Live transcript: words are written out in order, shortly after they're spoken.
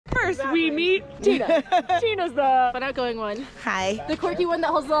First, we meet Tina. Tina's the fun outgoing one. Hi. The quirky one that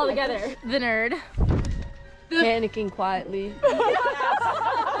holds it all together. The nerd. Panicking quietly.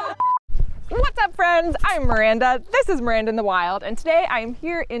 What's up, friends? I'm Miranda. This is Miranda in the Wild, and today I am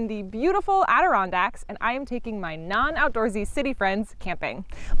here in the beautiful Adirondacks, and I am taking my non-outdoorsy city friends camping.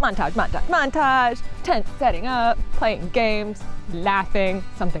 Montage, montage, montage. Tent setting up, playing games, laughing.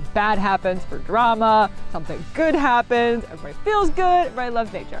 Something bad happens for drama. Something good happens. Everybody feels good. Everybody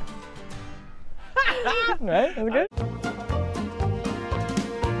loves nature. Right? That's good.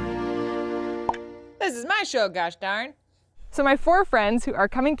 This is my show, gosh darn. So my four friends who are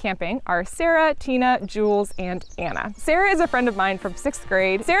coming camping are Sarah, Tina, Jules, and Anna. Sarah is a friend of mine from 6th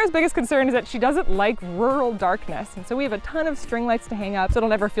grade. Sarah's biggest concern is that she doesn't like rural darkness, and so we have a ton of string lights to hang up so it'll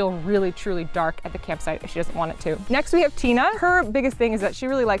never feel really truly dark at the campsite if she doesn't want it to. Next we have Tina. Her biggest thing is that she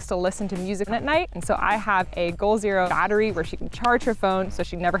really likes to listen to music at night, and so I have a Goal Zero battery where she can charge her phone so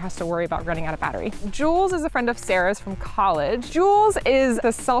she never has to worry about running out of battery. Jules is a friend of Sarah's from college. Jules is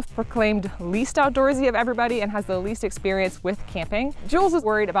the self-proclaimed least outdoorsy of everybody and has the least experience with camping. Jules is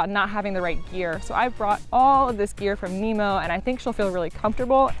worried about not having the right gear, so I've brought all of this gear from Nemo and I think she'll feel really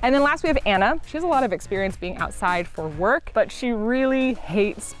comfortable. And then last we have Anna. She has a lot of experience being outside for work, but she really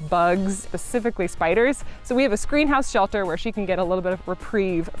hates bugs, specifically spiders. So we have a screen house shelter where she can get a little bit of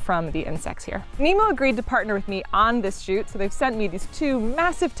reprieve from the insects here. Nemo agreed to partner with me on this shoot, so they've sent me these two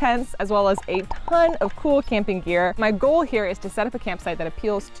massive tents as well as a ton of cool camping gear. My goal here is to set up a campsite that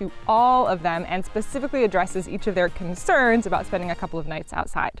appeals to all of them and specifically addresses each of their concerns about spending a couple of nights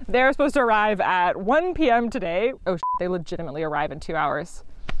outside. They're supposed to arrive at 1 p.m. today. Oh, they legitimately arrive in 2 hours.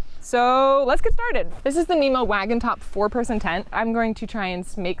 So let's get started. This is the Nemo wagon top 4-person tent. I'm going to try and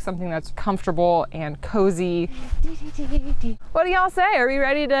make something that's comfortable and cozy. What do y'all say? Are we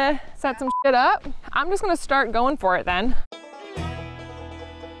ready to set some shit up? I'm just gonna start going for it then.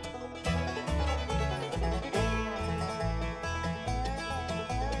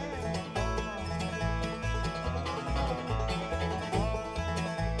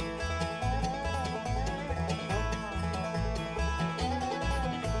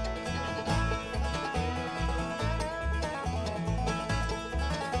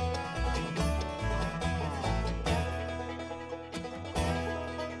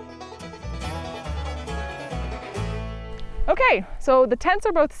 Okay, so the tents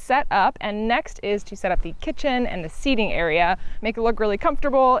are both set up, and next is to set up the kitchen and the seating area, make it look really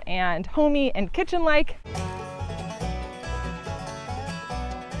comfortable and homey and kitchen-like.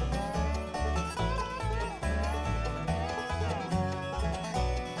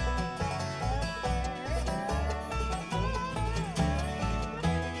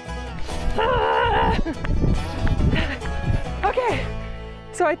 Okay.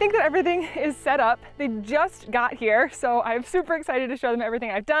 So I think that everything is set up. They just got here, so I'm super excited to show them everything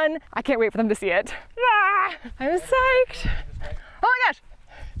I've done. I can't wait for them to see it. Ah, I'm psyched. Oh my gosh,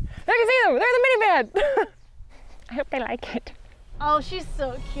 I can see them. They're in the minivan. I hope they like it. Oh, she's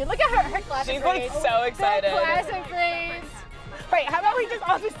so cute. Look at her classic She's like so excited. Her classic grades. Wait, how about we just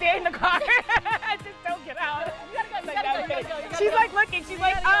all just stay in the car? Just don't get out. She's like looking, she's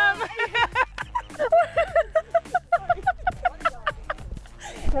like, I'm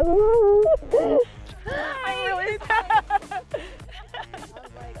really sad.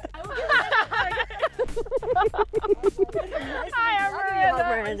 Hi, I'm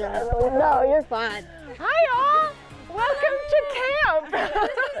Miranda. No, you're fine. Hi, all. Welcome to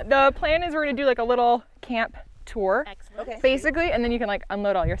camp. The plan is we're gonna do like a little camp tour, basically, and then you can like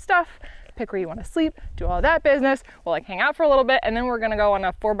unload all your stuff, pick where you want to sleep, do all that business. We'll like hang out for a little bit, and then we're gonna go on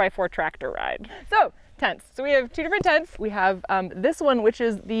a 4x4 tractor ride. So. Tents. So we have two different tents. We have this one, which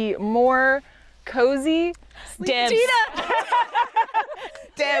is the more cozy. Dibs.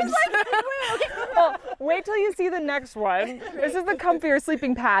 Dibs. Well, wait till you see the next one. This is the comfier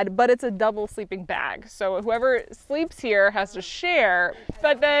sleeping pad, but it's a double sleeping bag. So whoever sleeps here has to share.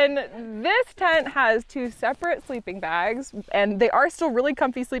 But then this tent has two separate sleeping bags, and they are still really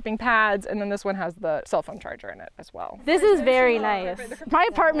comfy sleeping pads. And then this one has the cell phone charger in it as well. This is very nice. My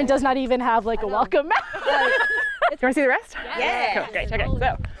apartment does not even have like a welcome mat. You want to see the rest? Yeah. Cool, great. Okay.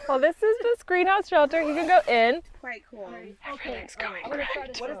 So, well, this is the screen house shelter. You can go in. Quite cool. Everything's going great.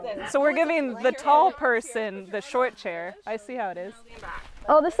 What is this? So we're giving the tall person the short chair. I see how it is.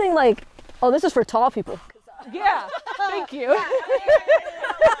 Oh, this thing like, oh, this is for tall people. Yeah, thank you.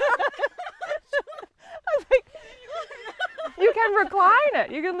 You can recline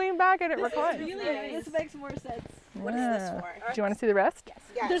it. You can lean back and it reclines. Really nice. This makes more sense. What is this for? Do you want to see the rest?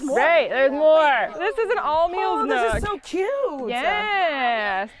 Yes. There's more. Great, there's more. This is an all meals nook. This is so cute.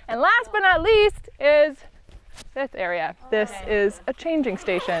 Yes. And last but not least is This area. This is a changing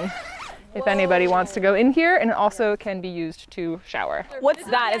station. If anybody wants to go in here, and it also can be used to shower. What's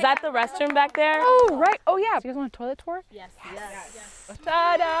that? Is that the restroom back there? Oh, right. Oh, yeah. Do you guys want a toilet tour? Yes.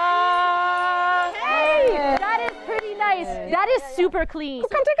 Ta-da! Hey, that is pretty nice. That is super clean. Oh,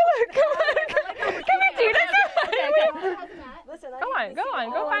 come take a look. Come on, Tina. Go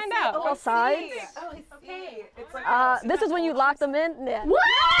on. Go find out. All sides. Okay. This is when you lock them in. Yeah.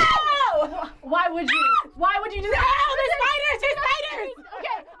 Whoa! Why would you do that? Oh, there's spiders!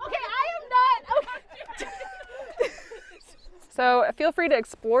 Okay, I am not. Okay. So feel free to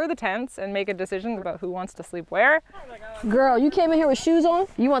explore the tents and make a decision about who wants to sleep where. Girl, you came in here with shoes on?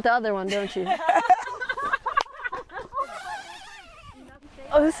 You want the other one, don't you?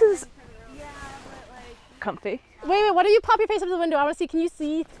 Oh, this is comfy. Wait, why don't you pop your face up to the window? I want to see, can you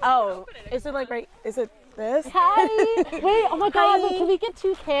see? Oh, is it like right, is it this? Hi! Wait, oh my God, can we get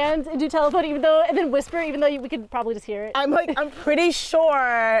 2 cans and do telephone and then whisper even though we could probably just hear it? I'm pretty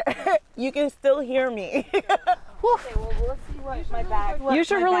sure you can still hear me. Okay, well, let's see what my bag. You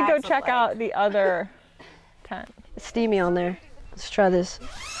should really go check out the other tent. It's steamy on there. Let's try this.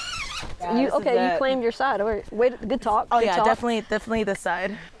 Yeah, you claimed your side. Wait, good talk. Oh good yeah, talk. definitely this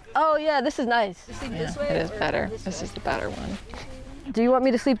side. Oh yeah, this is nice. Yeah, it is better. This is the better one. Do you want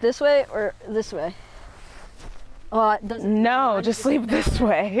me to sleep this way or this way? Oh, it doesn't. No, just sleep this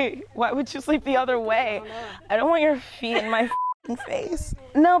way. Why would you sleep the other way? I don't want your feet in my face.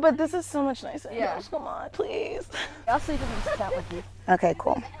 No, but this is so much nicer. Yeah. Come on, please. I'll sleep in this tent with you. Okay,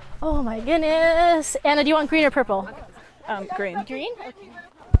 cool. Oh my goodness. Anna, do you want green or purple? Green. Green?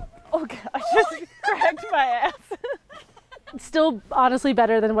 Oh God, I just cracked my ass. It's still honestly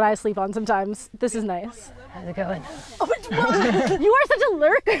better than what I sleep on sometimes. This is nice. How's it going? You are such a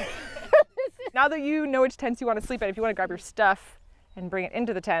lurker. Now that you know which tents you want to sleep in, if you want to grab your stuff and bring it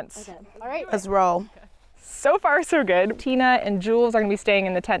into the tents. Okay. All right. Let's roll. So far, so good. Tina and Jules are going to be staying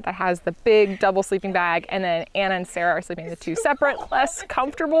in the tent that has the big double sleeping bag, and then Anna and Sarah are sleeping in the 2 separate, less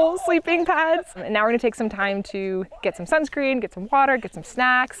comfortable sleeping pads. And now we're going to take some time to get some sunscreen, get some water, get some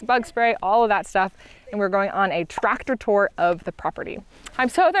snacks, bug spray, all of that stuff. And we're going on a tractor tour of the property. I'm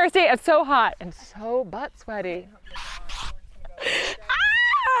so thirsty, it's so hot, and so butt sweaty.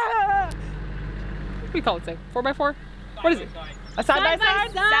 Ah! What do we call it, say? 4x4? What is it? A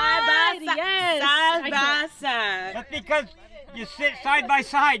side-by-side? Yes. Side by side. That's because you sit side by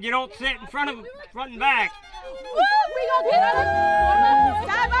side. You don't sit in front and back. Woo! We gonna get it.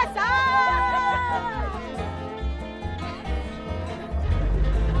 Side by side.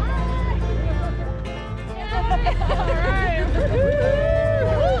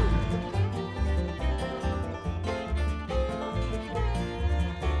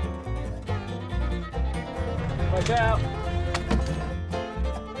 Watch out.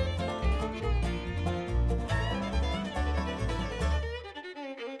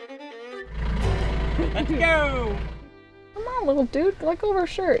 Let's go. Come on, little dude, let go of her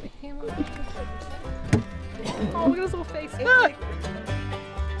shirt. Oh, look at his little face. Look.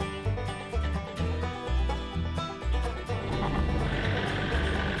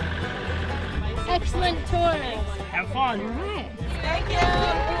 Excellent tour. Have fun. All right. Thank you.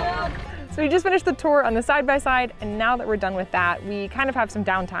 So we just finished the tour on the side-by-side, and now that we're done with that, we kind of have some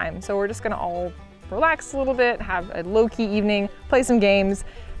downtime. So we're just gonna all relax a little bit, have a low-key evening, play some games,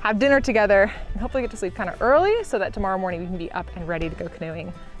 have dinner together, and hopefully get to sleep kind of early so that tomorrow morning we can be up and ready to go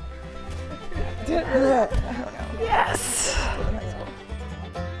canoeing. Yes!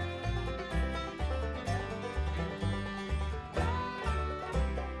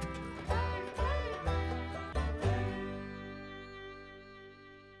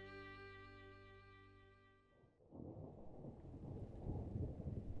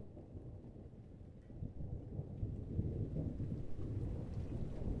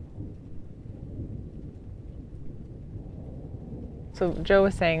 So Joe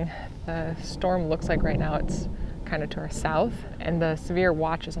was saying the storm looks like right now it's kind of to our south, and the severe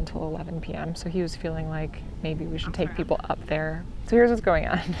watch is until 11 p.m. So he was feeling like maybe we should take people up there. So here's what's going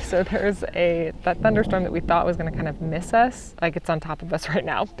on. So there's that thunderstorm that we thought was going to kind of miss us, like it's on top of us right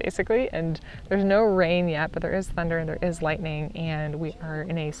now, basically. And there's no rain yet, but there is thunder and there is lightning, and we are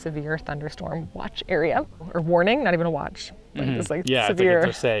in a severe thunderstorm watch area, or warning, not even a watch. Like, it's like yeah, severe. it's like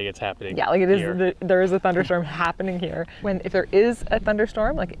they're saying it's happening. Yeah, like it is. here. There is a thunderstorm happening here. If there is a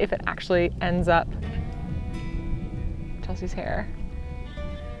thunderstorm, like if it actually ends up Chelsea's hair.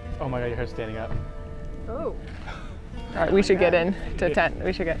 Oh my God, your hair's standing up. Oh. All right, we should get in to tent.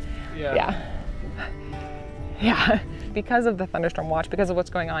 We should get. Yeah. Yeah. because of the thunderstorm watch, because of what's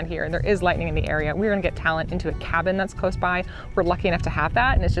going on here, and there is lightning in the area, we're gonna get talent into a cabin that's close by. We're lucky enough to have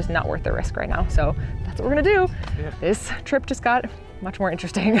that, and it's just not worth the risk right now. So that's what we're gonna do. Yeah. This trip just got much more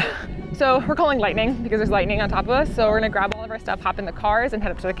interesting. So we're calling lightning because there's lightning on top of us. So we're gonna grab all of our stuff, hop in the cars, and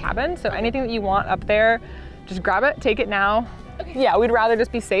head up to the cabin. So anything that you want up there, just grab it, take it now. Okay. Yeah, we'd rather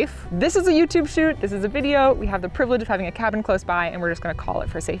just be safe. This is a YouTube shoot, this is a video. We have the privilege of having a cabin close by, and we're just gonna call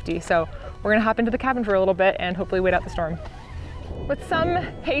it for safety. So we're gonna hop into the cabin for a little bit and hopefully wait out the storm. With some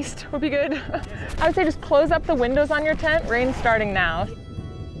haste would be good. I would say just close up the windows on your tent. Rain's starting now.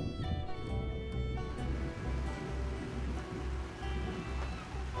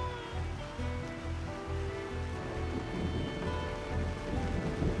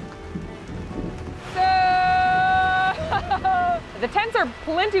 The tents are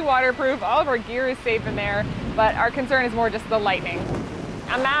plenty waterproof, all of our gear is safe in there, but our concern is more just the lightning.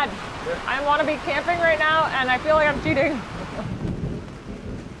 I'm mad. I want to be camping right now, and I feel like I'm cheating.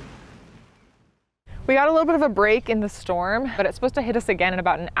 We got a little bit of a break in the storm, but it's supposed to hit us again in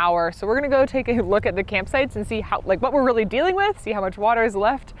about an hour. So we're gonna go take a look at the campsites and see how, like, what we're really dealing with, see how much water is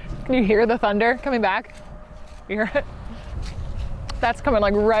left. Can you hear the thunder coming back? You hear it? That's coming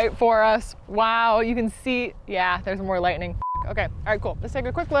like right for us. Wow, you can see, yeah, there's more lightning. Okay, all right, cool. Let's take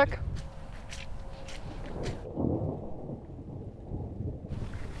a quick look.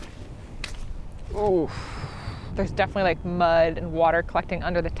 Ooh, there's definitely like mud and water collecting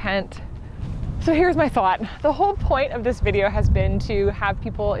under the tent. So here's my thought. The whole point of this video has been to have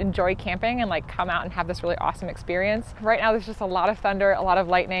people enjoy camping and like come out and have this really awesome experience. Right now there's just a lot of thunder, a lot of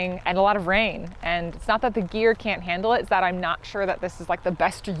lightning, and a lot of rain. And it's not that the gear can't handle it, it's that I'm not sure that this is like the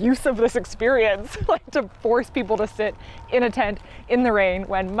best use of this experience, like to force people to sit in a tent in the rain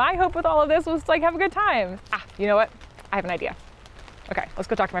when my hope with all of this was to like have a good time. Ah, you know what? I have an idea. Okay, let's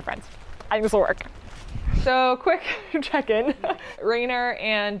go talk to my friends. I think this will work. So quick check-in. Rainer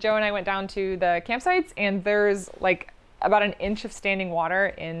and Joe and I went down to the campsites, and there's like about an inch of standing water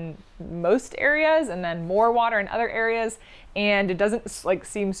in most areas and then more water in other areas, and it doesn't like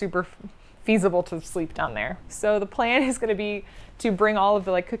seem super feasible to sleep down there. So the plan is going to be to bring all of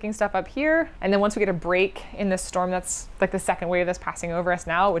the like cooking stuff up here, and then once we get a break in this storm that's like the second wave that's passing over us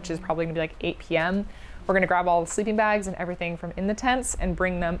now, which is probably going to be like 8 p.m., we're going to grab all the sleeping bags and everything from in the tents and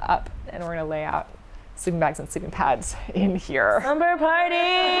bring them up, and we're going to lay out sleeping bags and sleeping pads in here. Slumber party!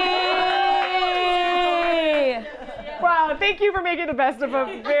 Wow, thank you for making the best of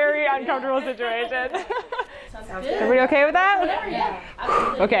a very uncomfortable situation. Everybody okay with that?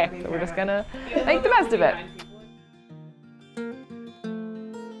 Yeah. Okay, so we're just gonna make the best of it.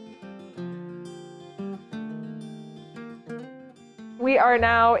 We are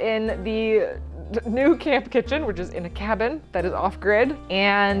now in the new camp kitchen, which is in a cabin that is off-grid,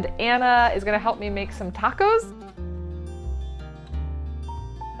 and Anna is gonna help me make some tacos.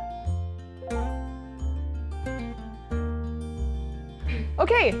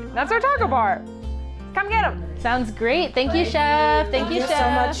 Okay, that's our taco bar. Come get them. Sounds great. Thank you, Chef. Thank you, Chef. so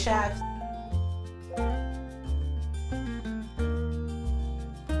much, Chef.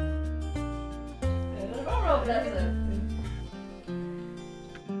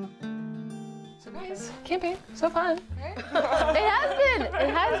 Camping, so fun. Right? It has been. It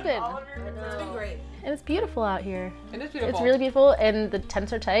has been. It's been great. And it's beautiful out here. It is beautiful. It's really beautiful, and the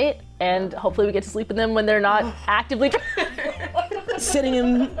tents are tight, and hopefully we get to sleep in them when they're not actively Sitting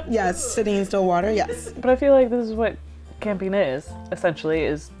in still water, yes. But I feel like this is what camping is, essentially,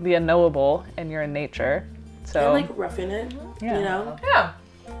 is the unknowable, and you're in nature. So And like roughing it, you know? Yeah.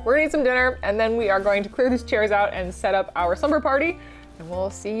 We're gonna eat some dinner, and then we are going to clear these chairs out and set up our slumber party, and we'll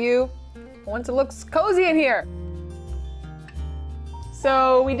see you once it looks cozy in here.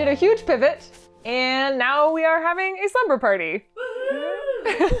 So we did a huge pivot, and now we are having a slumber party.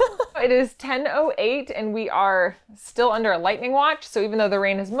 It is 10:08, and we are still under a lightning watch. So even though the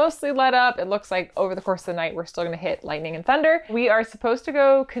rain has mostly let up, it looks like over the course of the night, we're still gonna hit lightning and thunder. We are supposed to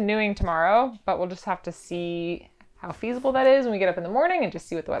go canoeing tomorrow, but we'll just have to see how feasible that is when we get up in the morning and just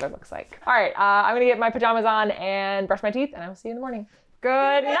see what the weather looks like. All right, I'm gonna get my pajamas on and brush my teeth, and I will see you in the morning.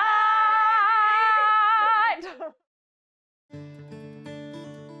 Good night!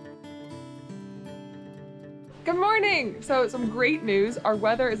 Good morning! So some great news. Our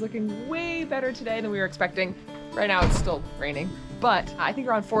weather is looking way better today than we were expecting. Right now it's still raining, but I think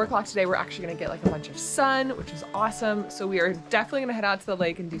around 4 o'clock today we're actually gonna get like a bunch of sun, which is awesome. So we are definitely gonna head out to the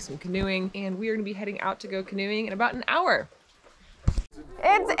lake and do some canoeing, and we are gonna be heading out to go canoeing in about an hour.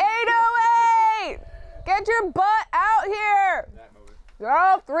 It's 8:08! Get your butt out here! You're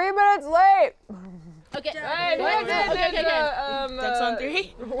all 3 minutes late! Okay. Okay. Ducks on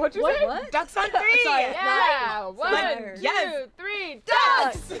three. What'd you say? What? Ducks on three. Yeah. 1, 2, Yes. 3,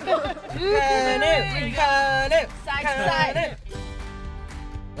 ducks! Canoe. Side to side.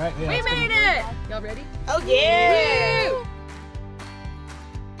 Right, yeah, We made it! Y'all ready? Oh yeah.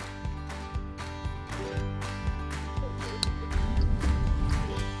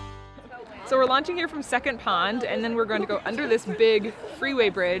 So we're launching here from Second Pond, and then we're going to go under this big freeway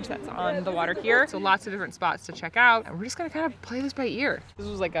bridge that's on the water here. So lots of different spots to check out, and we're just gonna kind of play this by ear. This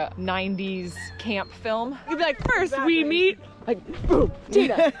was like a 90s camp film. You'd be like, first we meet, like, boom,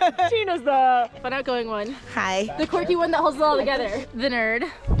 Tina. Tina's the Fun outgoing one. Hi. The quirky one that holds it all together. The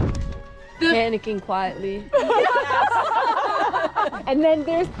nerd. Panicking quietly. And then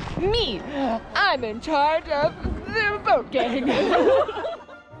there's me. I'm in charge of the boat gang.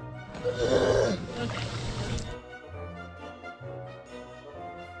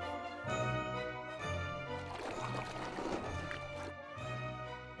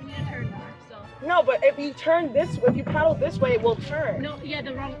 No, but if you turn this, if you paddle this way, it will turn. No, yeah,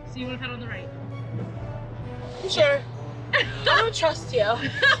 the wrong. So you want to paddle on the right. You sure? I don't trust you.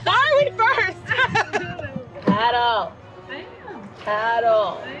 Why are we first? Paddle. I am.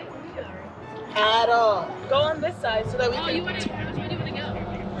 Paddle. We are. Paddle. Go on this side so that we Oh, can. you want to? Which way do you want to go?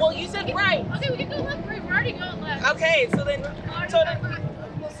 Well, you said right. Okay, we can go left. We're already going left. Okay, so then,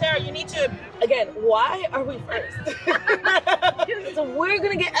 Sarah, you need to, again, why are we first? So we're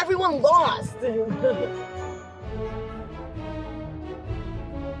gonna get everyone lost.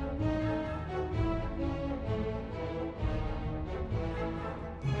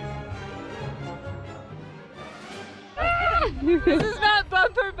 This is not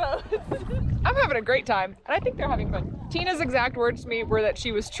bumper boats. I'm having a great time, and I think they're having fun. Tina's exact words to me were that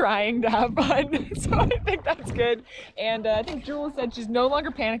she was trying to have fun, so I think that's good. And I think Jules said she's no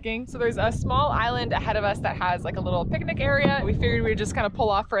longer panicking. So there's a small island ahead of us that has like a little picnic area. We figured we'd just kind of pull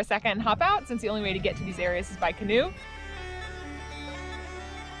off for a second and hop out, since the only way to get to these areas is by canoe.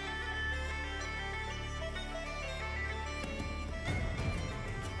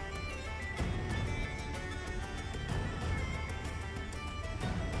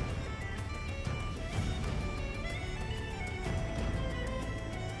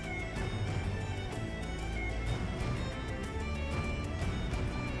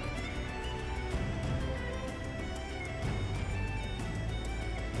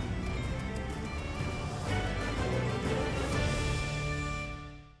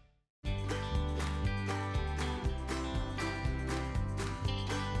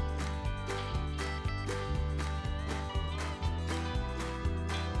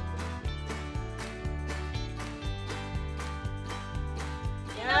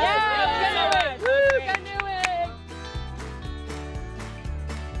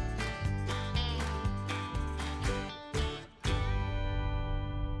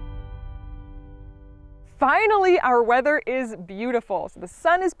 Finally, our weather is beautiful. So the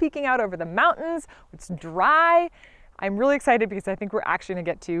sun is peeking out over the mountains. It's dry. I'm really excited because I think we're actually gonna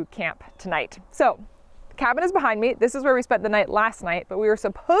get to camp tonight. So the cabin is behind me. This is where we spent the night last night, but we were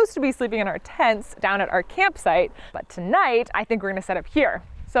supposed to be sleeping in our tents down at our campsite. But tonight, I think we're gonna set up here.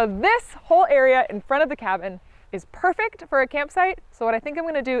 So this whole area in front of the cabin is perfect for a campsite. So what I think I'm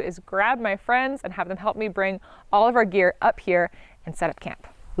gonna do is grab my friends and have them help me bring all of our gear up here and set up camp.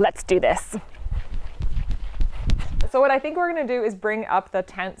 Let's do this. So what I think we're gonna do is bring up the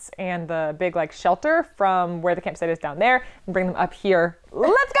tents and the big like shelter from where the campsite is down there and bring them up here.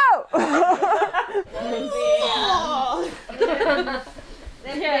 Let's go!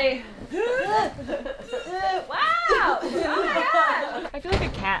 Okay. Wow! Oh my God! I feel like a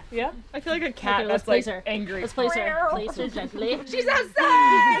cat. Yeah? I feel like a cat that's like angry. Let's place her. Place her gently. She's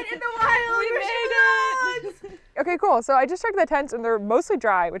outside in the wild! We made it! Okay, cool. So I just checked the tents and they're mostly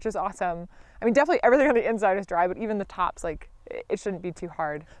dry, which is awesome. I mean, definitely everything on the inside is dry, but even the tops, like, it shouldn't be too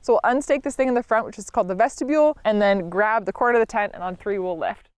hard. So we'll unstake this thing in the front, which is called the vestibule, and then grab the corner of the tent, and on 3 we'll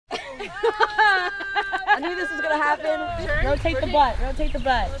lift. I knew this was gonna happen. Rotate the butt. Rotate the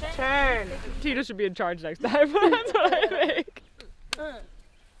butt. Turn. Tina should be in charge next time. That's what I think.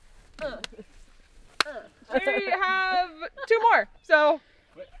 We have 2 more, so.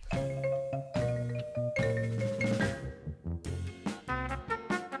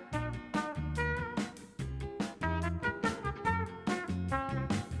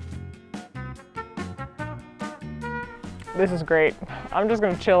 This is great. I'm just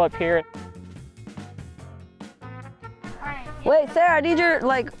gonna chill up here. Wait, Sarah, I need your,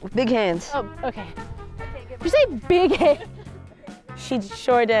 like, big hands. Oh, okay. Did you say big head? She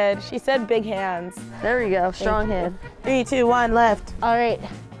sure did. She said big hands. There we go. Strong hand. 3, 2, 1, left. All right.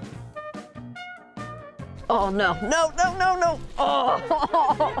 Oh no, no, no, no, no.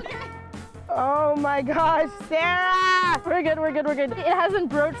 Oh. Oh my gosh, Sarah! We're good, we're good, we're good. It hasn't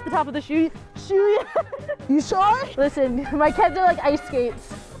broached the top of the shoe yet. You sure? Listen, my kids are like ice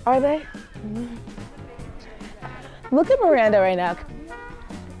skates. Are they? Look at Miranda right now.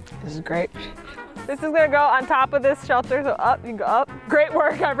 This is great. This is gonna go on top of this shelter, so up, you can go up. Great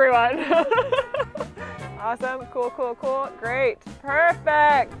work, everyone. Awesome, cool, cool, cool. Great,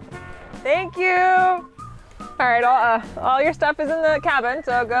 perfect. Thank you. All right, all your stuff is in the cabin,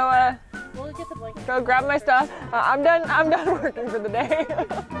 so go, We'll get the blanket. go grab my stuff. I'm done working for the day.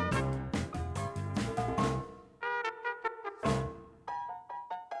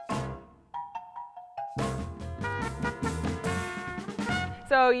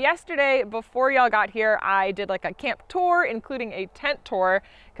 So yesterday, before y'all got here, I did like a camp tour, including a tent tour,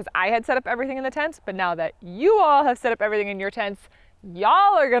 because I had set up everything in the tents, but now that you all have set up everything in your tents,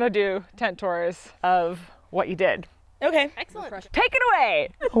 y'all are gonna do tent tours of what you did. Okay. Excellent. Take it away.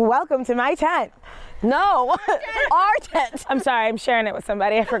 Welcome to my tent. No, our tent. I'm sorry, I'm sharing it with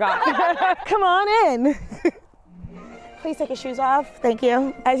somebody. I forgot. Come on in. Please take your shoes off. Thank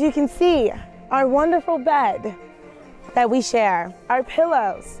you. As you can see, our wonderful bed that we share, our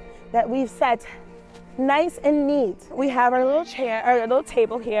pillows that we've set nice and neat. We have our little chair, our little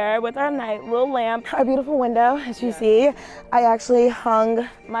table here with our little lamp, our beautiful window, as you see. I actually hung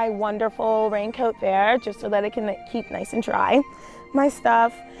my wonderful raincoat there just so that it can keep nice and dry. My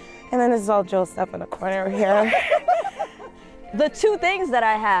stuff, and then this is all Joel's stuff in the corner here. The two things that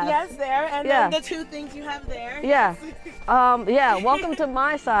I have. Yes, there, and Yeah. then the two things you have there. Yeah. Yeah, welcome to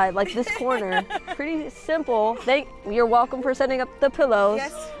my side, like this corner. Pretty simple. You're welcome for setting up the pillows.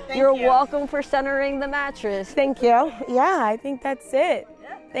 Yes, thank You're you. welcome for centering the mattress. Thank you. Yeah, I think that's it.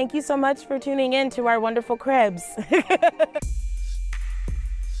 Thank you so much for tuning in to our wonderful cribs.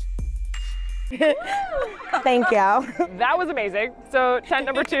 Thank you. That was amazing. So tent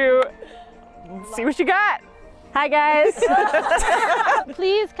number 2, see what you got. Hi guys.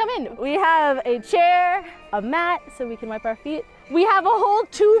 Please come in. We have a chair, a mat so we can wipe our feet. We have a whole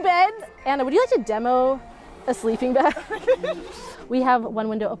 2 beds. Anna, would you like to demo a sleeping bag? We have one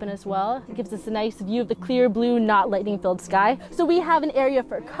window open as well. It gives us a nice view of the clear blue, not lightning filled sky. So we have an area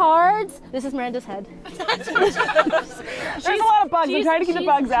for cards. This is Miranda's head. There's a lot of bugs. I'm trying to keep the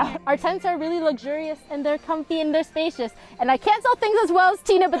bugs out. Our tents are really luxurious and they're comfy and they're spacious. And I can't sell things as well as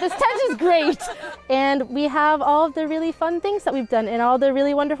Tina, but this tent is great. And we have all of the really fun things that we've done and all the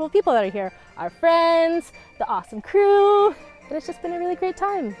really wonderful people that are here. Our friends, the awesome crew. And it's just been a really great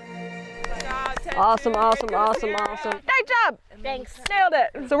time. Awesome, awesome, awesome, awesome. Great job. Thanks. Nailed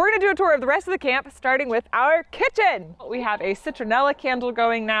it. So we're gonna do a tour of the rest of the camp, starting with our kitchen. We have a citronella candle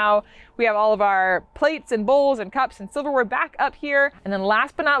going now. We have all of our plates and bowls and cups and silverware back up here. And then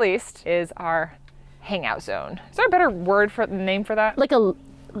last but not least is our hangout zone. Is there a better word for the name for that? Like a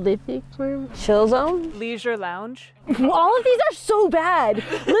living room? Chill zone? Leisure lounge. All of these are so bad.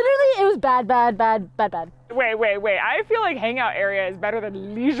 Literally, it was bad, bad, bad, bad, bad. Wait. I feel like hangout area is better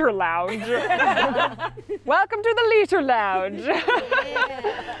than leisure lounge. Welcome to the leisure lounge.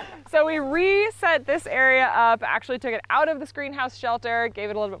 So we reset this area up, actually took it out of the screenhouse shelter, gave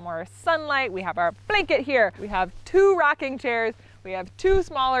it a little bit more sunlight. We have our blanket here. We have 2 rocking chairs. We have 2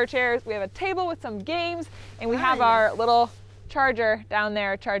 smaller chairs. We have a table with some games, and we have our little charger down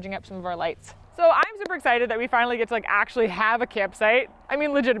there charging up some of our lights. So I'm super excited that we finally get to like actually have a campsite. I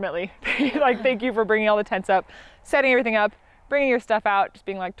mean, legitimately. Like, thank you for bringing all the tents up, setting everything up, bringing your stuff out, just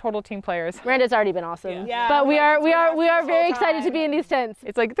being like total team players. Miranda's already been awesome. Yeah. But we are very excited to be in these tents.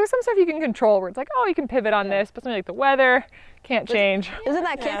 It's like, there's some stuff you can control where it's like, oh, you can pivot on this, but something like the weather, can't change. Isn't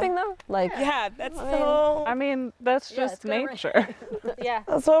that camping though? Like, Yeah, that's the whole, I mean, that's just nature. Yeah.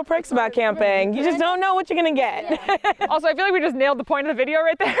 that's the whole perks about camping. You just don't know what you're gonna get. Also, I feel like we just nailed the point of the video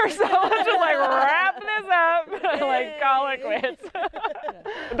right there, so let's just like wrap this up, like call it quits.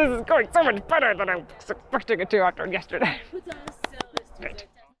 This is going so much better than I was expecting it to after yesterday. Great.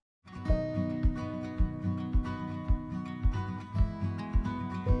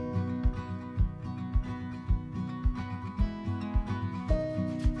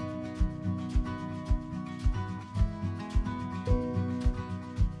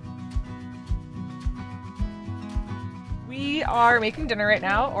 We are making dinner right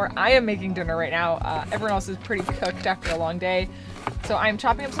now, or I am making dinner right now. Everyone else is pretty cooked after a long day. So I'm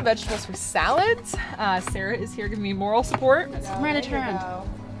chopping up some vegetables for salads. Sarah is here giving me moral support. Miranda, turn around.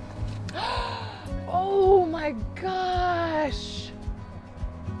 Oh my gosh.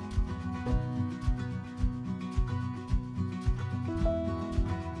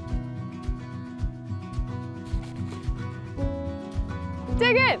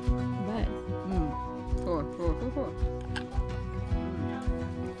 Dig in. Cool.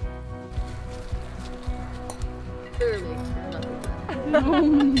 Literally.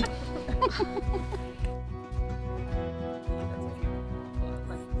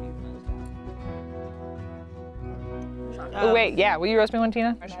 Oh, wait, yeah, will you roast me one,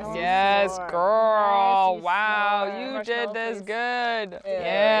 Tina? Yes, girl. Wow, you did this good.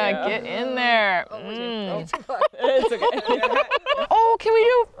 Yeah, get in there. It's okay. Oh, can we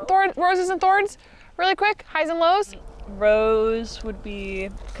do roses and thorns really quick? Highs and lows? Rose would be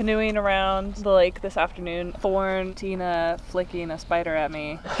canoeing around the lake this afternoon. Thorn, Tina flicking a spider at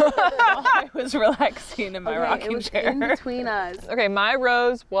me while I was relaxing in my rocking chair. In between us. Okay, my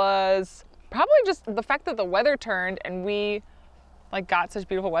rose was probably just the fact that the weather turned and we like got such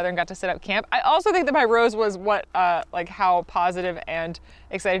beautiful weather and got to sit up camp. I also think that my rose was what like how positive and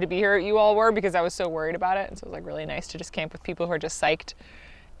excited to be here you all were, because I was so worried about it, and so it was like really nice to just camp with people who are just psyched.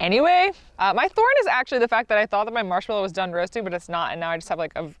 Anyway, my thorn is actually the fact that I thought that my marshmallow was done roasting, but it's not, and now I just have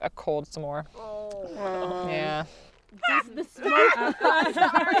like a cold some more. Oh. Yeah. The smoke.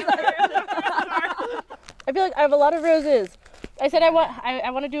 I feel like I have a lot of roses. I said I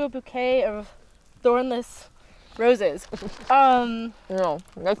want to do a bouquet of thornless roses. No,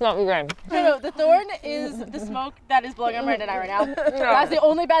 that's not the game. No, the thorn is the smoke that is blowing on Miranda and I right now. That's the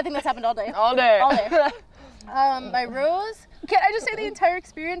only bad thing that's happened all day. All day. All day. My rose, can I just say the entire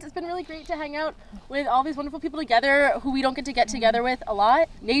experience, it's been really great to hang out with all these wonderful people together who we don't get together with a lot.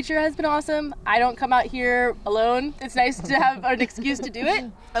 Nature has been awesome. I don't come out here alone. It's nice to have an excuse to do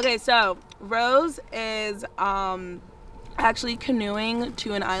it. Okay, so Rose is actually canoeing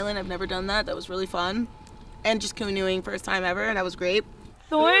to an island. I've never done that. That was really fun. And just canoeing first time ever, and that was great.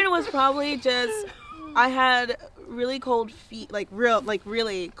 Thorn was probably just, I had really cold feet,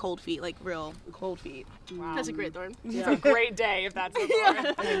 really cold feet. Wow. That's a great thorn. It's a great day if that's a thorn.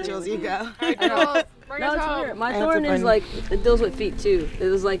 Okay, Jules, you go. Jules, bring us home. My thorn is like, it deals with feet too. It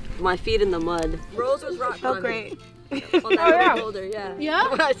was like my feet in the mud. Rose was rock climbing. Oh, great. On that boulder, yeah. Yeah?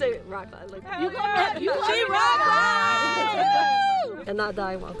 When I say rock climbing, like, She rock climbed! and not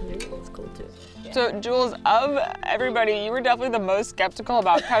dying while canoeing, it's cool too. So Jules, of everybody, you were definitely the most skeptical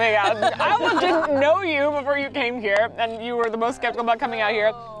about coming out. I didn't know you before you came here, and you were the most skeptical about coming out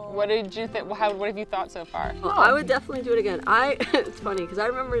here. What did you think? What have you thought so far? Well, I would definitely do it again. It's funny because I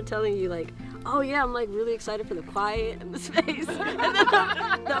remember telling you like, oh yeah, I'm like really excited for the quiet and the space. And then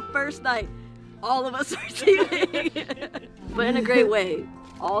the first night, all of us are sleeping, but in a great way.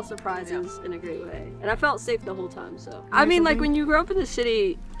 All surprises in a great way. And I felt safe the whole time, so. I mean, like when you grow up in the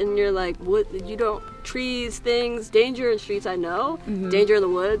city and you're like, trees, things, danger in streets I know, danger in the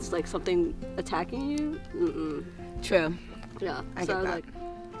woods, like something attacking you, True. Yeah, I so get I was that. like,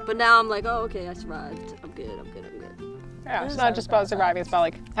 but now I'm like, oh, okay, I survived. I'm good. Yeah, it's not just about surviving, it's about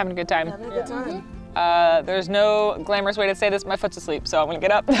like having a good time. Having a good time. There's no glamorous way to say this. My foot's asleep, so I'm gonna get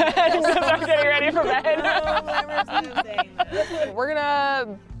up and start getting ready for bed. We're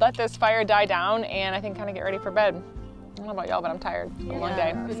gonna let this fire die down and I think kind of get ready for bed. I don't know about y'all, but I'm tired. It's been a long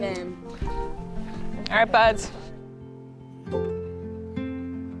day. Same. All right, buds.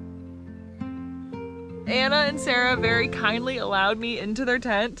 Anna and Sarah very kindly allowed me into their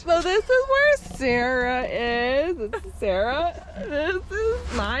tent. So this is where Sarah is. This is Sarah. This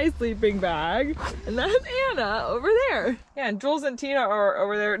is my sleeping bag. And that's Anna over there. Yeah, and Jules and Tina are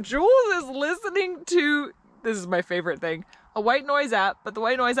over there. Jules is listening to, this is my favorite thing, a white noise app, but the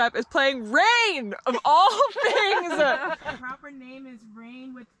white noise app is playing Rain, of all things. The proper name is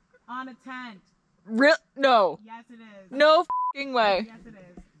Rain on a tent. No. Yes, it is. No f***ing way. Yes, it is.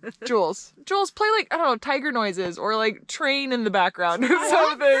 Jules, play like, I don't know, tiger noises or like train in the background or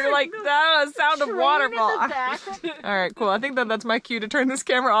something, like that sound of waterfall. All right, cool. I think that's my cue to turn this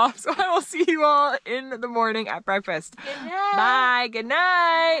camera off, so I will see you all in the morning at breakfast. Good night. Bye. Good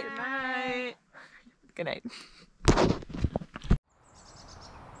night. Good night. Good night.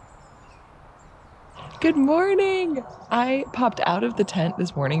 Good morning! I popped out of the tent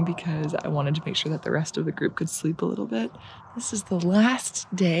this morning because I wanted to make sure that the rest of the group could sleep a little bit. This is the last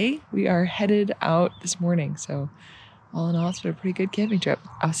day. We are headed out this morning, so all in all, it's been a pretty good camping trip.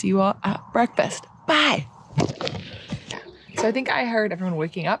 I'll see you all at breakfast. Bye! So I think I heard everyone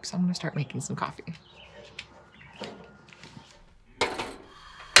waking up, so I'm gonna start making some coffee.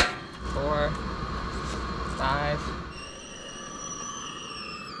 4, 5,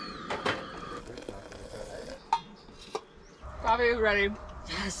 coffee is ready.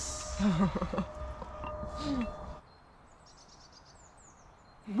 Yes.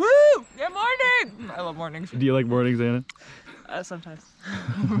 Woo! Good morning! I love mornings. Do you like mornings, Anna? Sometimes.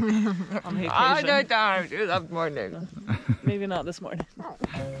 On the occasion. Good time. You love mornings. Maybe not this morning.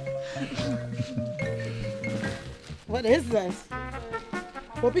 What is this?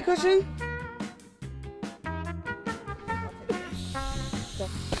 Whoopee cushion?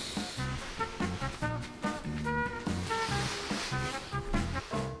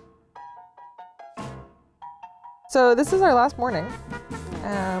 So this is our last morning.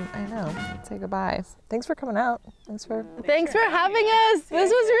 I know, let's say goodbye. Thanks for coming out. Thanks for having us. This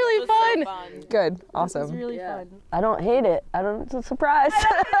was really fun. So good, awesome. This was really fun. I don't hate it. It's a surprise.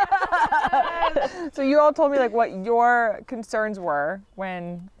 So you all told me like what your concerns were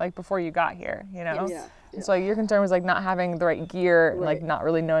when, like before you got here, you know? Yeah. So like your concern was like not having the right gear, and, like not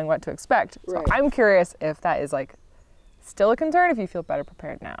really knowing what to expect. So I'm curious if that is like still a concern, if you feel better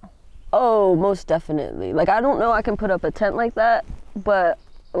prepared now. Oh, most definitely. Like, I don't know I can put up a tent like that, but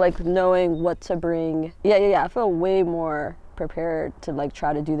like knowing what to bring. Yeah. I feel way more prepared to like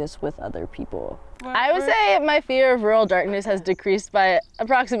try to do this with other people. I would say my fear of rural darkness has decreased by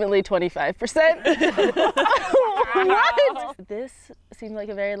approximately 25%. What? This seemed like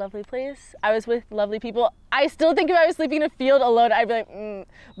a very lovely place. I was with lovely people. I still think if I was sleeping in a field alone, I'd be like,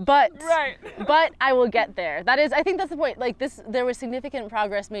 but I will get there. I think that's the point. Like there was significant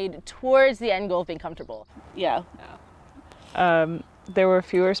progress made towards the end goal of being comfortable. Yeah. There were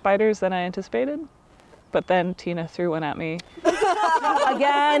fewer spiders than I anticipated, but then Tina threw one at me.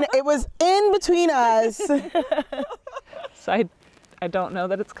 Again, it was in between us. So I don't know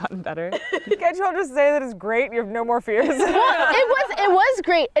that it's gotten better. Can't you all just say that it's great? You have no more fears. It was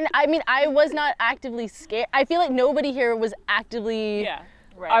great, and I mean, I was not actively scared. I feel like nobody here was actively. Yeah,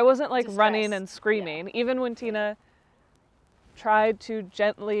 right. I wasn't like running and screaming, even when Tina tried to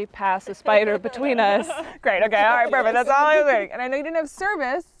gently pass a spider between us. Great. Okay. All right. Perfect. That's all I was waiting. And I know you didn't have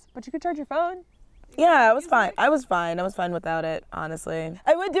service, but you could charge your phone. Yeah, I was fine. I was fine without it, honestly.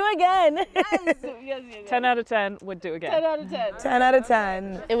 I would do again. Yes. 10 out of 10 would do again. 10 out of 10. 10 out of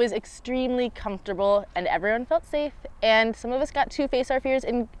 10. It was extremely comfortable and everyone felt safe, and some of us got to face our fears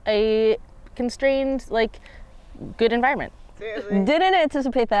in a constrained, like, good environment. Seriously? Didn't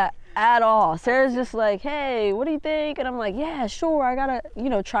anticipate that at all. Sarah's just like, hey, what do you think? And I'm like, yeah, sure, I gotta,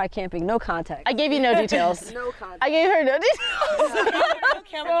 try camping, no contact. I gave you no details. No contact. I gave her no details.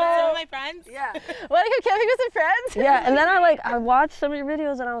 Camping with some of my friends? Yeah. Want to go camping with some friends? Yeah, and then I watched some of your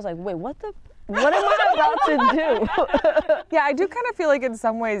videos and I was like, wait, what am I about to do? Yeah, I do kind of feel like in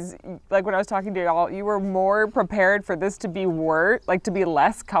some ways, like when I was talking to y'all, you were more prepared for this to be to be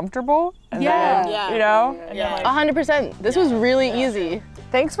less comfortable. And then, you know? Yeah. 100%. This was really easy.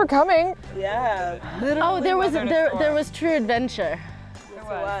 Thanks for coming. Yeah. Oh, there was true adventure. Yes, it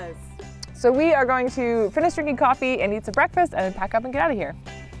was. So we are going to finish drinking coffee and eat some breakfast and then pack up and get out of here.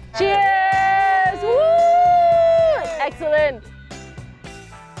 Cheers! Woo! Excellent.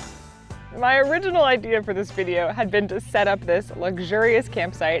 My original idea for this video had been to set up this luxurious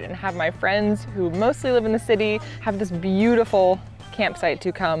campsite and have my friends who mostly live in the city have this beautiful campsite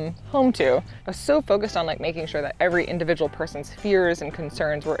to come home to. I was so focused on making sure that every individual person's fears and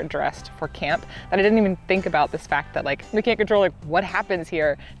concerns were addressed for camp that I didn't even think about this fact that we can't control what happens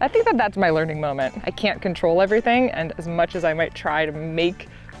here. I think that that's my learning moment. I can't control everything, and as much as I might try to make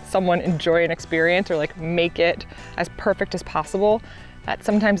someone enjoy an experience or make it as perfect as possible, that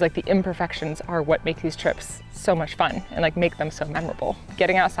sometimes the imperfections are what make these trips so much fun and make them so memorable.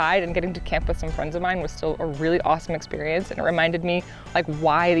 Getting outside and getting to camp with some friends of mine was still a really awesome experience, and it reminded me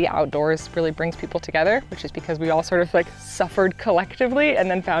why the outdoors really brings people together, which is because we all sort of suffered collectively and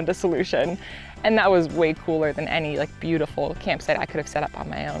then found a solution. And that was way cooler than any beautiful campsite I could have set up on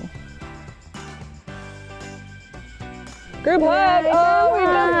my own. Group hug! Oh, we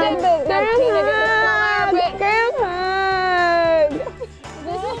just did this! That's Tina group hug!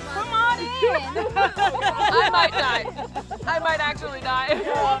 Come on in! I might die. I might actually die.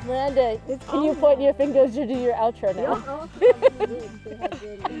 Miranda, can you point your fingers to do your outro now?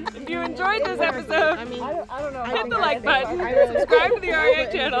 If you enjoyed this episode, I don't know. hit the like button, subscribe to the RA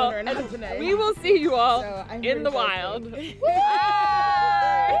channel, and we will see you all in the wild. Love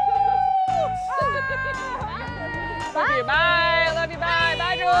you, bye. Love you, bye.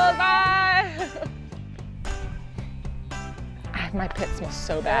 Bye, Jules, bye. My pit smells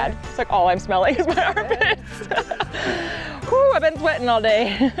so bad. It's all I'm smelling is my armpits. Whew, I've been sweating all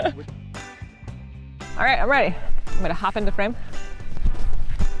day. All right, I'm ready. I'm gonna hop into frame.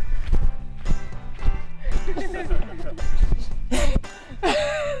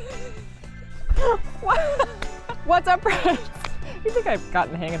 What's up, friends? You think I've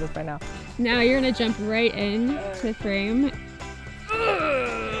gotten the hang of this by now? Now you're gonna jump right in to the frame.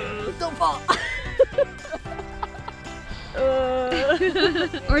 Don't fall.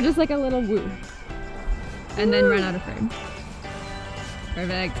 Or just a little woo. And then run out of frame.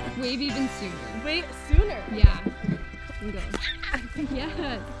 Perfect. Wave even sooner. Wait, sooner? Yeah. Go.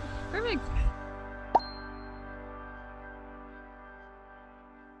 Yes. Perfect.